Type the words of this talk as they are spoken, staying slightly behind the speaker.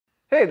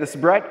Hey, this is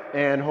Brett,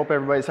 and hope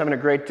everybody's having a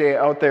great day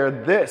out there.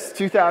 This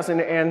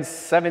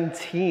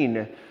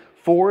 2017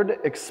 Ford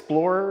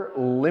Explorer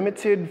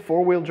Limited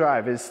four-wheel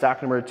drive is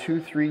stock number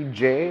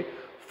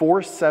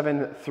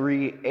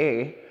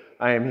 23J473A.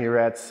 I am here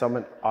at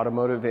Summit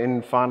Automotive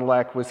in Fond du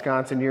Lac,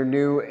 Wisconsin, your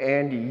new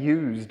and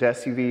used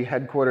SUV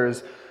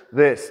headquarters.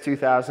 This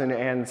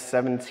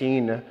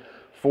 2017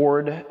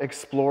 Ford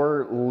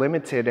Explorer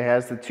Limited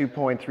has the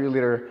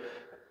 2.3-liter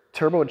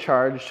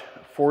turbocharged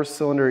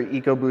four-cylinder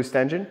EcoBoost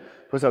engine.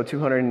 Puts out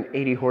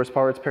 280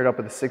 horsepower. It's paired up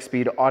with a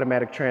 6-speed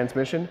automatic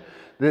transmission.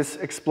 This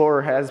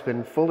Explorer has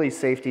been fully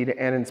safetied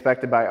and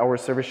inspected by our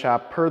service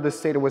shop per the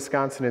state of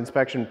Wisconsin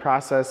inspection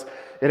process.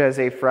 It has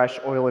a fresh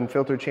oil and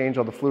filter change.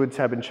 All the fluids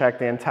have been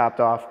checked and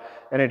topped off,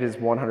 and it is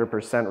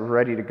 100%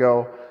 ready to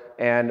go.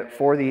 And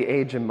for the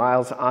age and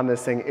miles on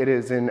this thing, it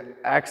is in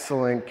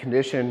excellent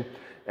condition.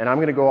 And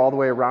I'm gonna go all the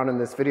way around in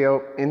this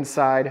video,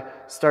 inside,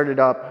 start it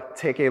up,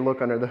 take a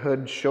look under the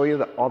hood, show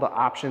you all the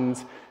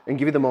options, and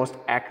give you the most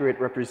accurate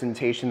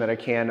representation that I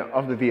can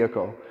of the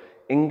vehicle.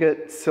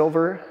 Ingot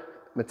silver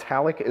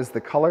metallic is the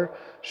color.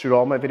 Shoot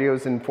all my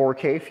videos in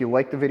 4K. If you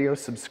like the video,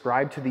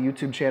 subscribe to the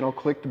YouTube channel,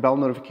 click the bell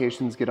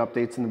notifications, get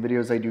updates on the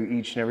videos I do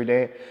each and every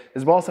day,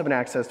 as well as having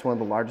access to one of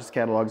the largest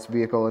catalogs of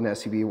vehicle and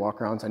SUV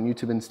walkarounds on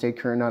YouTube, and stay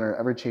current on our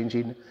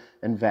ever-changing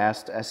and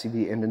vast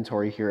SUV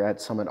inventory here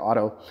at Summit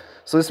Auto.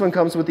 So this one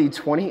comes with the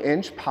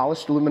 20-inch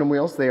polished aluminum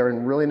wheels. They are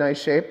in really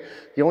nice shape.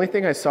 The only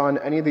thing I saw on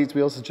any of these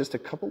wheels is just a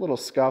couple little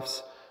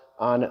scuffs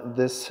on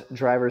this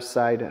driver's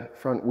side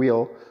front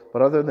wheel.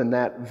 But other than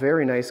that,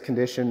 very nice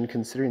condition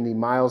considering the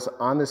miles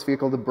on this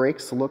vehicle. The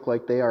brakes look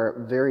like they are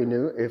very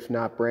new, if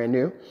not brand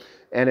new.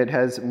 And it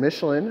has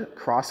Michelin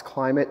Cross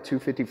Climate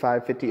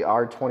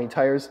 255/50R 20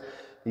 tires.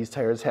 These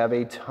tires have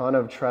a ton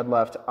of tread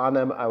left on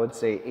them. I would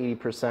say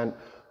 80%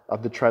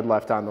 of the tread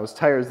left on those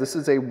tires. This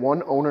is a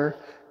one owner,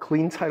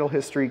 clean title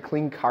history,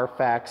 clean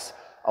CARFAX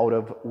out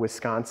of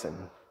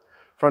Wisconsin.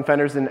 Front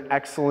fender's in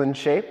excellent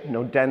shape,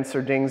 no dents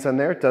or dings on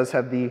there. It does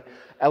have the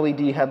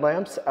LED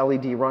headlamps,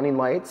 LED running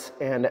lights,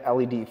 and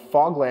LED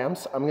fog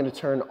lamps. I'm gonna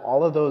turn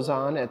all of those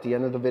on at the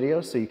end of the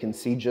video so you can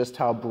see just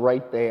how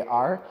bright they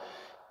are.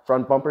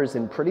 Front bumper's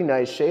in pretty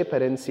nice shape. I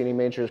didn't see any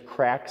major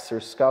cracks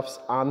or scuffs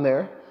on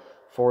there.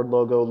 Ford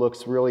logo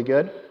looks really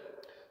good.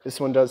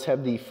 This one does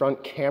have the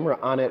front camera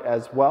on it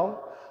as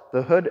well.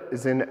 The hood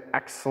is in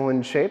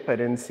excellent shape. I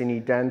didn't see any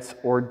dents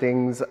or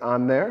dings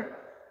on there.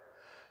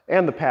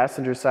 And the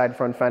passenger side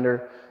front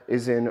fender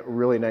is in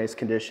really nice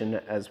condition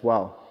as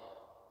well.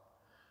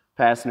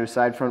 Passenger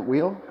side front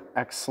wheel,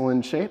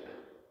 excellent shape.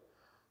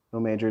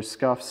 No major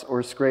scuffs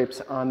or scrapes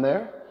on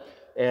there.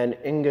 And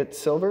Ingot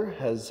silver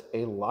has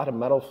a lot of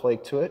metal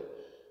flake to it.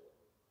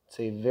 It's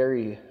a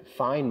very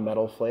fine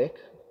metal flake,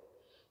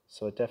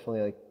 so it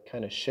definitely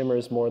kind of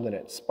shimmers more than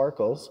it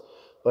sparkles.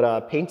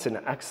 But paint's in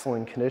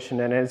excellent condition.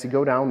 And as you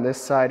go down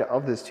this side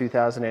of this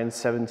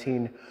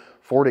 2017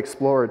 Ford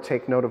Explorer,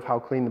 take note of how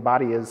clean the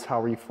body is,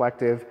 how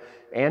reflective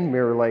and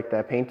mirror-like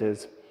that paint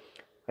is.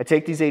 I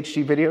take these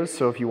HD videos,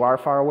 so if you are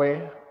far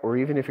away, or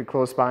even if you're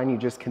close by and you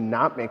just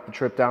cannot make the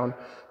trip down,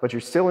 but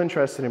you're still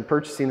interested in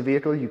purchasing the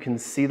vehicle, you can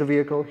see the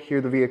vehicle, hear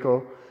the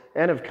vehicle,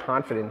 and have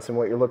confidence in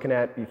what you're looking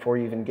at before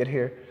you even get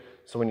here.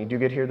 So when you do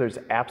get here, there's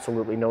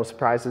absolutely no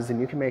surprises, and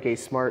you can make a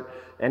smart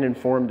and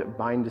informed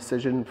buying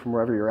decision from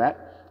wherever you're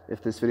at. If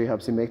this video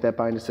helps you make that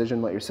buying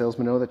decision, let your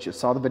salesman know that you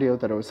saw the video,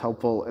 that it was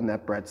helpful, and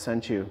that Brett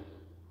sent you.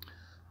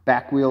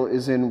 Back wheel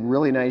is in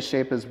really nice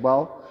shape as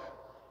well.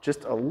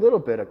 Just a little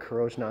bit of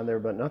corrosion on there,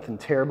 but nothing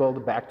terrible. The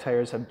back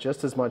tires have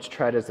just as much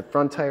tread as the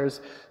front tires.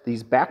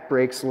 These back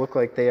brakes look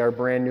like they are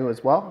brand new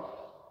as well.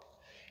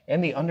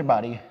 And the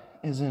underbody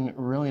is in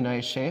really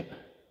nice shape,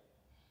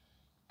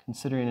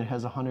 considering it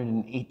has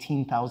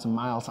 118,000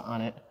 miles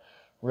on it.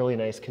 Really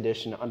nice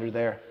condition under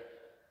there.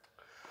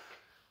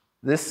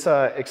 This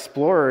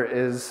Explorer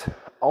is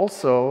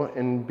also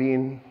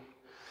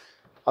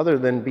other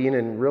than being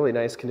in really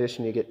nice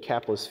condition, you get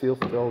Capless fuel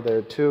fill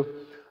there too.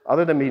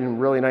 Other than being in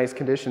really nice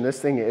condition, this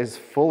thing is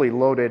fully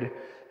loaded.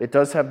 It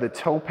does have the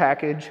tow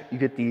package. You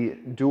get the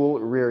dual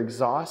rear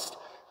exhaust,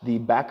 the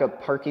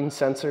backup parking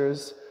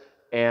sensors,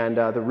 and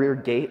the rear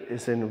gate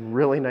is in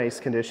really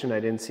nice condition. I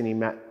didn't see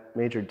any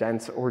major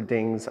dents or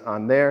dings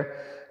on there.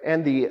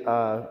 And the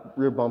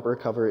rear bumper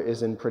cover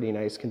is in pretty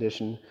nice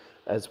condition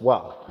as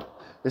well.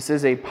 This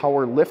is a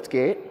power lift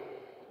gate.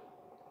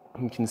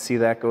 You can see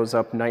that goes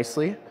up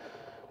nicely.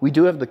 We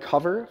do have the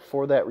cover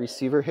for that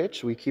receiver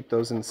hitch. We keep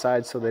those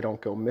inside so they don't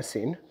go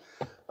missing.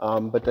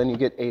 But then you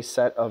get a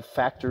set of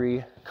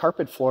factory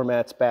carpet floor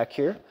mats back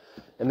here.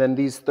 And then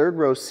these third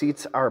row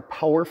seats are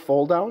power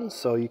fold down.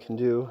 So you can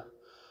do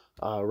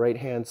right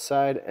hand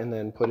side and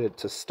then put it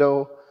to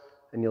stow.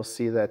 And you'll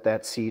see that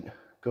that seat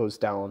goes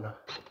down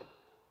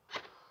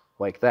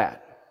like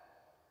that.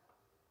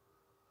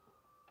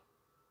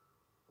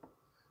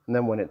 And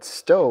then when it's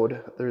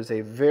stowed, there's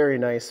a very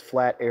nice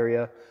flat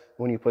area.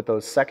 When you put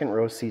those second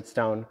row seats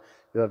down,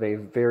 you have a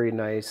very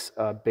nice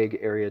big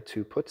area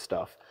to put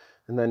stuff.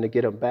 And then to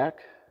get them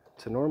back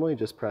to normal, you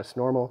just press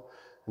normal,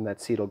 and that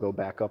seat will go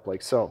back up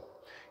like so.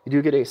 You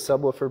do get a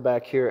subwoofer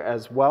back here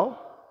as well.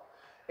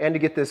 And to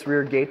get this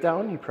rear gate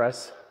down, you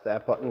press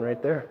that button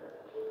right there.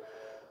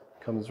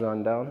 Comes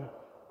run down.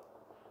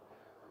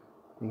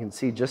 You can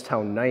see just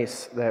how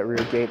nice that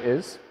rear gate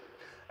is.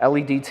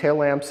 LED tail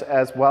lamps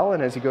as well,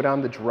 and as you go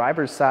down the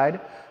driver's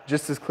side,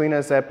 just as clean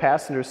as that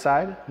passenger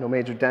side. No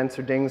major dents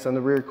or dings on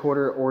the rear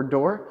quarter or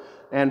door.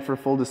 And for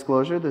full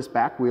disclosure, this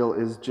back wheel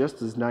is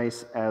just as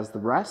nice as the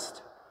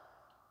rest.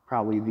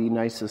 Probably the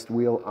nicest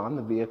wheel on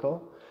the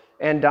vehicle.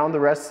 And down the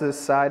rest of this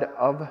side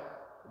of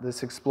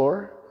this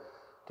Explorer,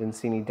 didn't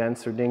see any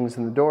dents or dings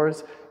in the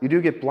doors. You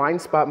do get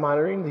blind spot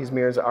monitoring. These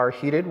mirrors are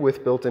heated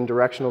with built-in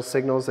directional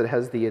signals. It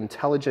has the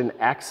intelligent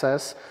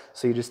access,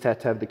 so you just have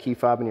to have the key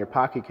fob in your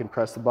pocket. You can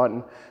press the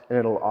button and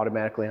it'll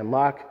automatically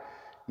unlock.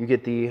 You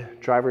get the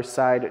driver's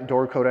side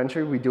door code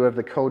entry. We do have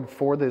the code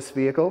for this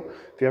vehicle.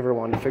 If you ever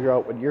want to figure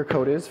out what your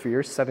code is for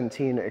your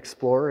 17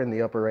 Explorer, in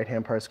the upper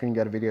right-hand part of the screen, you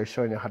got a video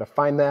showing you how to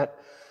find that.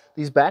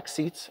 These back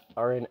seats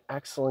are in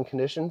excellent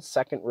condition,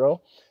 second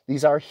row.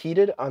 These are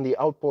heated on the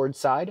outboard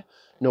side.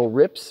 No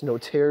rips, no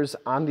tears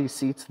on these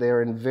seats. They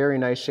are in very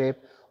nice shape.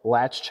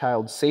 Latch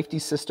child safety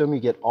system.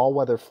 You get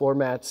all-weather floor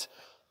mats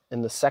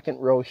in the second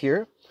row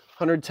here.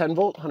 110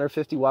 volt,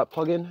 150 watt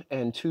plug-in,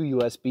 and 2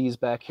 USBs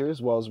back here,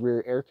 as well as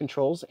rear air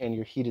controls and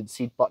your heated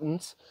seat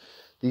buttons.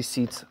 These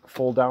seats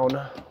fold down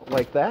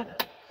like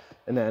that,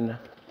 and then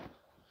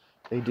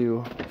they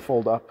do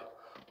fold up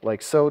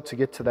like so. To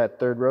get to that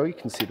third row, you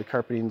can see the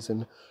carpeting's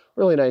in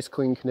really nice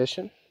clean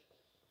condition.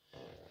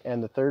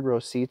 And the third row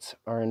seats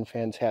are in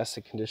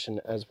fantastic condition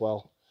as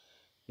well.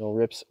 No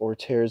rips or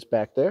tears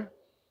back there.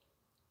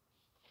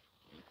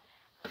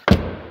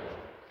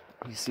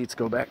 These seats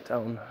go back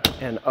down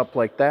and up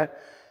like that.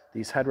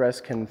 These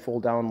headrests can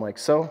fold down like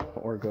so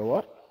or go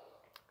up.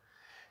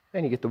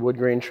 And you get the wood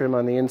grain trim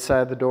on the inside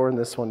of the door, and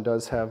this one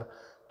does have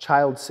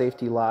child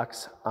safety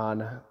locks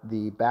on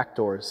the back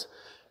doors.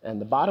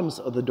 And the bottoms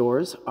of the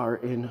doors are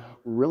in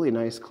really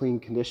nice clean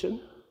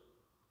condition.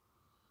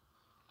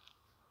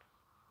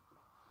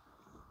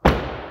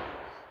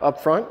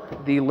 Up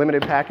front, the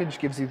limited package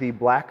gives you the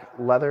black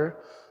leather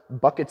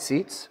bucket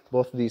seats.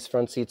 Both of these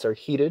front seats are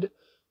heated.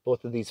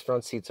 Both of these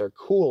front seats are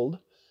cooled,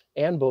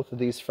 and both of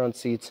these front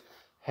seats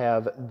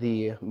have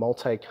the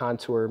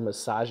multi-contour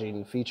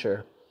massaging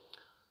feature.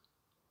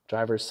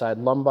 Driver's side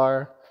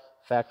lumbar,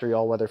 factory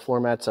all-weather floor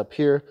mats up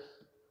here,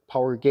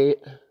 power gate,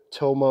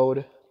 tow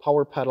mode,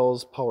 power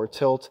pedals, power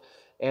tilt,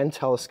 and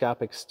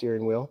telescopic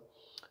steering wheel,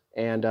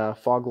 and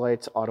fog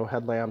lights, auto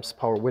headlamps,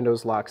 power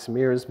windows, locks,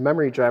 mirrors,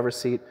 memory driver's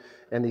seat,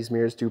 and these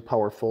mirrors do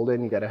power fold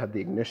in. You got to have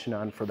the ignition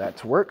on for that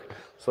to work.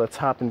 So let's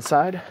hop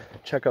inside,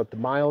 check out the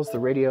miles, the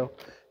radio,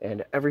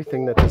 and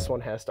everything that this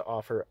one has to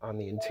offer on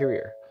the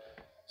interior.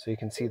 So you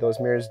can see those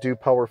mirrors do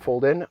power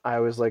fold in. I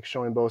always like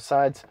showing both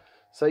sides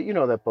so that you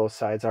know that both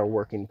sides are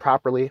working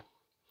properly.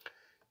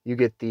 You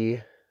get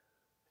the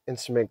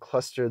instrument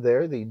cluster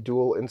there, the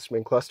dual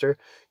instrument cluster. You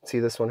can see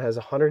this one has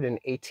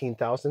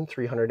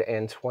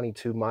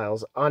 118,322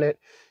 miles on it.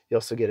 You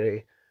also get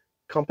a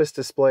compass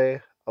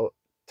display, a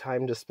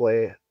time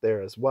display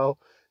there as well.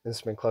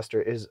 Instrument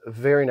cluster is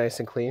very nice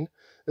and clean.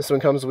 This one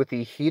comes with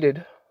the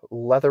heated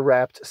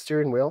leather-wrapped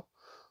steering wheel,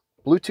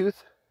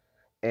 Bluetooth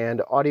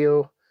and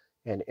audio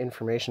and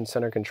information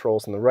center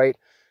controls on the right,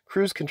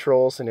 cruise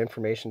controls and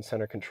information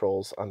center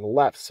controls on the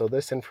left. So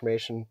this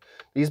information,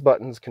 these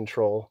buttons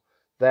control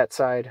that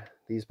side,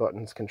 these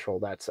buttons control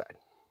that side.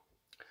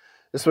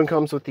 This one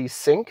comes with the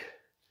Sync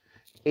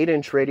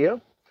 8-inch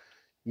radio.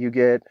 You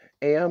get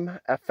AM,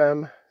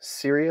 FM,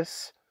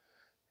 Sirius,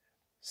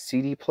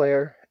 CD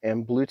player,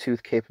 and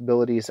Bluetooth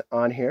capabilities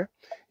on here.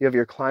 You have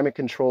your climate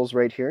controls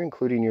right here,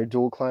 including your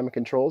dual climate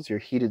controls, your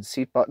heated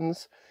seat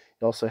buttons.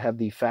 You also have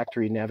the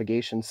factory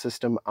navigation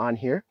system on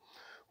here,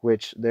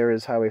 which there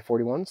is Highway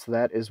 41, so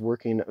that is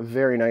working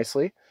very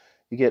nicely.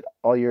 You get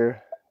all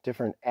your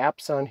different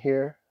apps on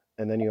here,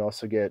 and then you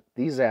also get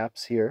these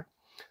apps here.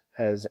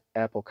 Has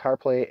Apple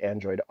CarPlay,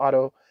 Android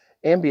Auto,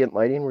 ambient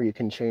lighting, where you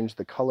can change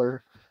the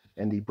color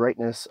and the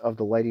brightness of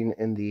the lighting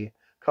in the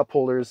cup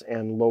holders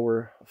and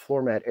lower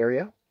floor mat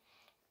area.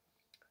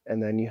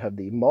 And then you have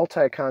the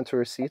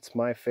multi-contour seats,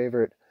 my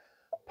favorite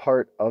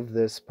part of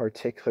this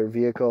particular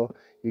vehicle.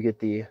 You get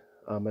the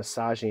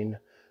massaging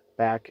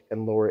back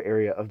and lower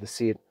area of the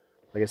seat.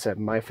 Like I said,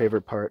 my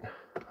favorite part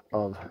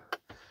of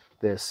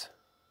this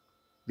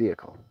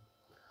vehicle.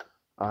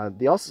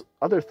 The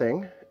other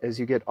thing is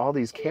you get all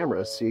these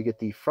cameras. So you get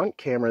the front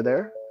camera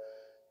there,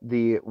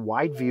 the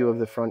wide view of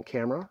the front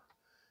camera,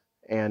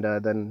 and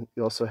then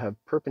you also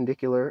have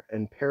perpendicular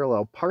and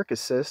parallel park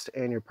assist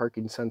and your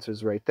parking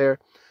sensors right there.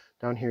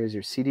 Down here is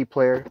your CD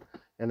player,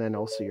 and then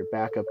also your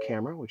backup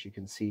camera, which you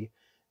can see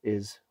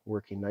is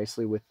working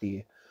nicely with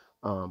the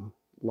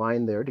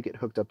line there to get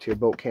hooked up to your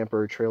boat,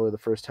 camper, or trailer the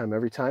first time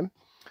every time.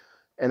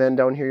 And then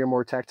down here, your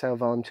more tactile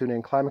volume tuning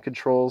and climate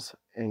controls,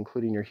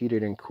 including your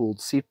heated and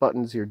cooled seat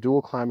buttons, your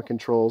dual climate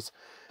controls,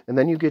 and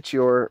then you get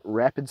your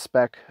rapid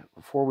spec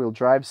four-wheel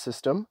drive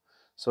system.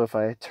 So if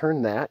I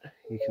turn that,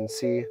 you can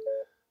see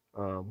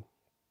you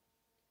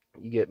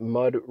get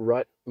mud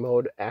rut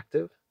mode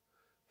active,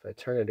 If I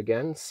turn it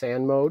again,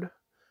 sand mode,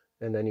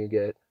 and then you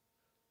get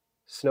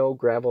snow,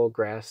 gravel,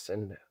 grass,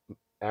 and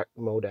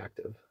mode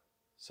active.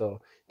 So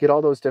get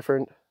all those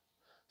different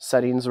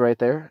settings right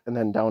there, and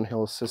then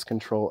downhill assist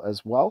control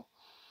as well.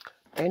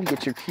 And you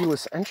get your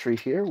keyless entry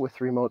here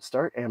with remote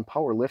start and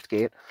power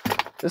liftgate.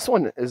 This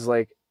one is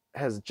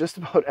has just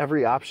about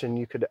every option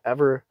you could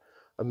ever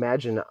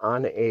imagine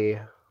on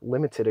a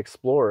limited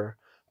Explorer.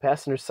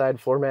 Passenger side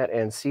floor mat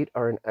and seat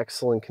are in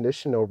excellent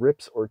condition, no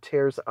rips or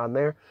tears on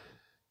there.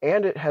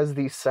 And it has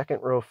the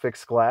second row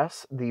fixed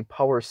glass, the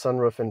power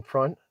sunroof in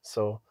front.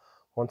 So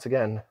once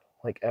again,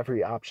 like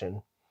every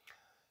option.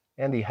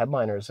 And the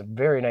headliner is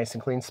very nice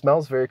and clean.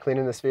 Smells very clean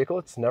in this vehicle.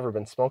 It's never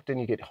been smoked in.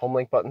 You get home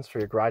link buttons for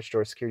your garage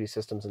door security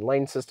systems and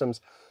lane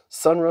systems,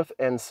 sunroof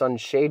and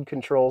sunshade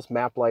controls,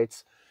 map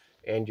lights,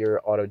 and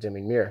your auto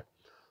dimming mirror.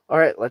 All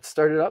right, let's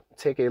start it up.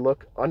 Take a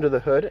look under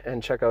the hood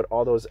and check out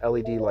all those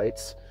LED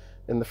lights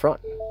in the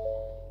front.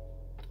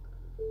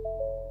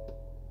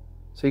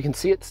 So you can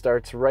see it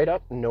starts right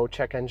up, no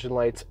check engine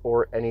lights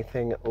or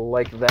anything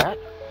like that.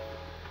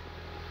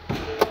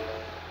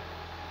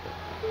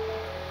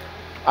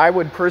 I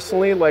would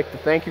personally like to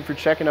thank you for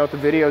checking out the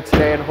video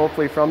today, and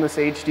hopefully from this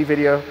HD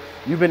video,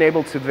 you've been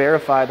able to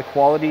verify the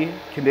quality,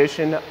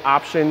 condition,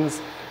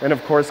 options, and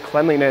of course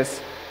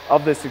cleanliness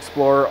of this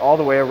Explorer all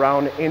the way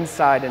around,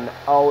 inside and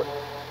out.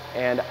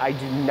 And I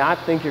do not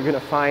think you're gonna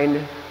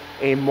find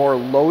a more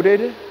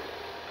loaded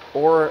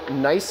or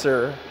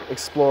nicer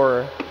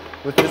Explorer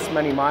with this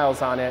many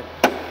miles on it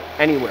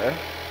anywhere.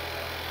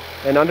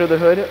 And under the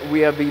hood, we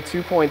have the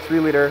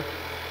 2.3 liter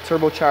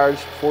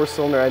turbocharged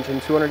 4-cylinder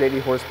engine, 280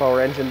 horsepower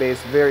engine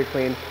base, very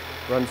clean,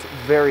 runs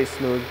very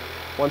smooth.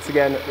 Once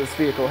again, this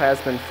vehicle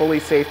has been fully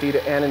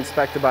safetied and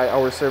inspected by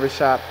our service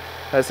shop,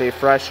 has a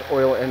fresh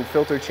oil and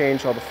filter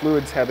change, all the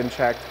fluids have been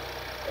checked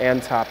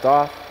and topped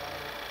off.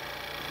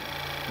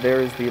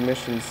 There is the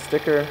emissions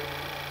sticker.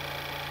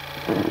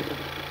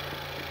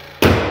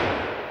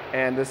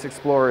 And this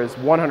Explorer is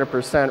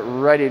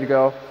 100% ready to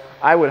go.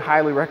 I would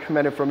highly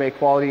recommend it from a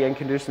quality and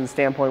condition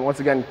standpoint, once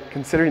again,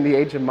 considering the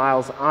age of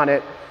miles on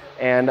it.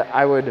 And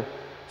I would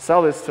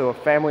sell this to a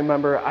family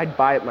member. I'd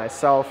buy it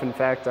myself. In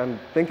fact, I'm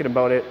thinking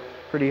about it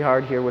pretty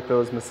hard here with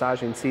those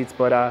massaging seats.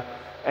 But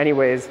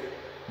anyways,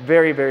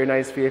 very, very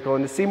nice vehicle.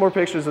 And to see more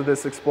pictures of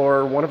this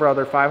Explorer, one of our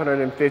other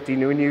 550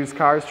 new and used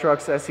cars,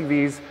 trucks,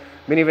 SUVs,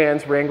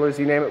 minivans, Wranglers,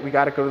 you name it, we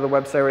got to go to the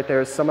website right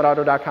there,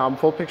 summitauto.com.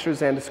 Full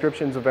pictures and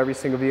descriptions of every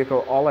single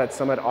vehicle, all at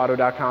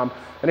summitauto.com.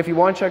 And if you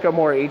want to check out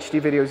more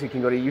HD videos, you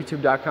can go to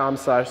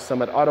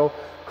youtube.com/summitauto.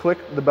 Click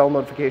the bell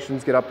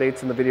notifications, get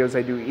updates on the videos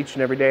I do each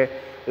and every day,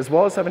 as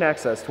well as having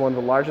access to one of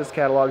the largest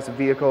catalogs of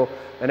vehicle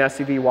and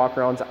SUV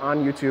walkarounds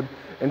on YouTube.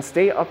 And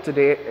stay up to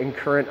date and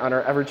current on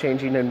our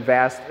ever-changing and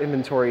vast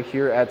inventory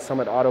here at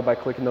Summit Auto by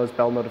clicking those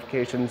bell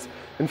notifications.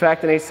 In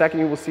fact, in a second,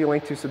 you will see a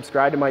link to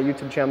subscribe to my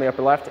YouTube channel in the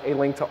upper left, a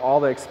link to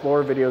all the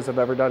Explorer videos I've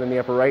ever done in the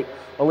upper right,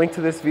 a link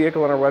to this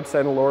vehicle on our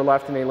website in the lower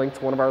left, and a link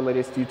to one of our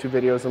latest YouTube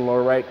videos in the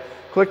lower right.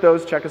 Click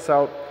those, check us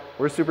out.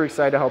 We're super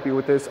excited to help you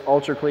with this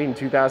ultra clean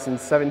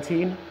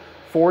 2017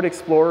 Ford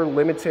Explorer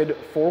Limited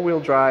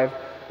 4-wheel drive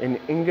in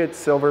Ingot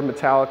Silver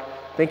Metallic.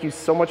 Thank you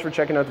so much for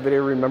checking out the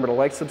video. Remember to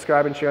like,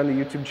 subscribe, and share on the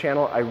YouTube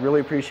channel. I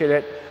really appreciate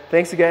it.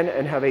 Thanks again,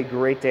 and have a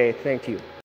great day. Thank you.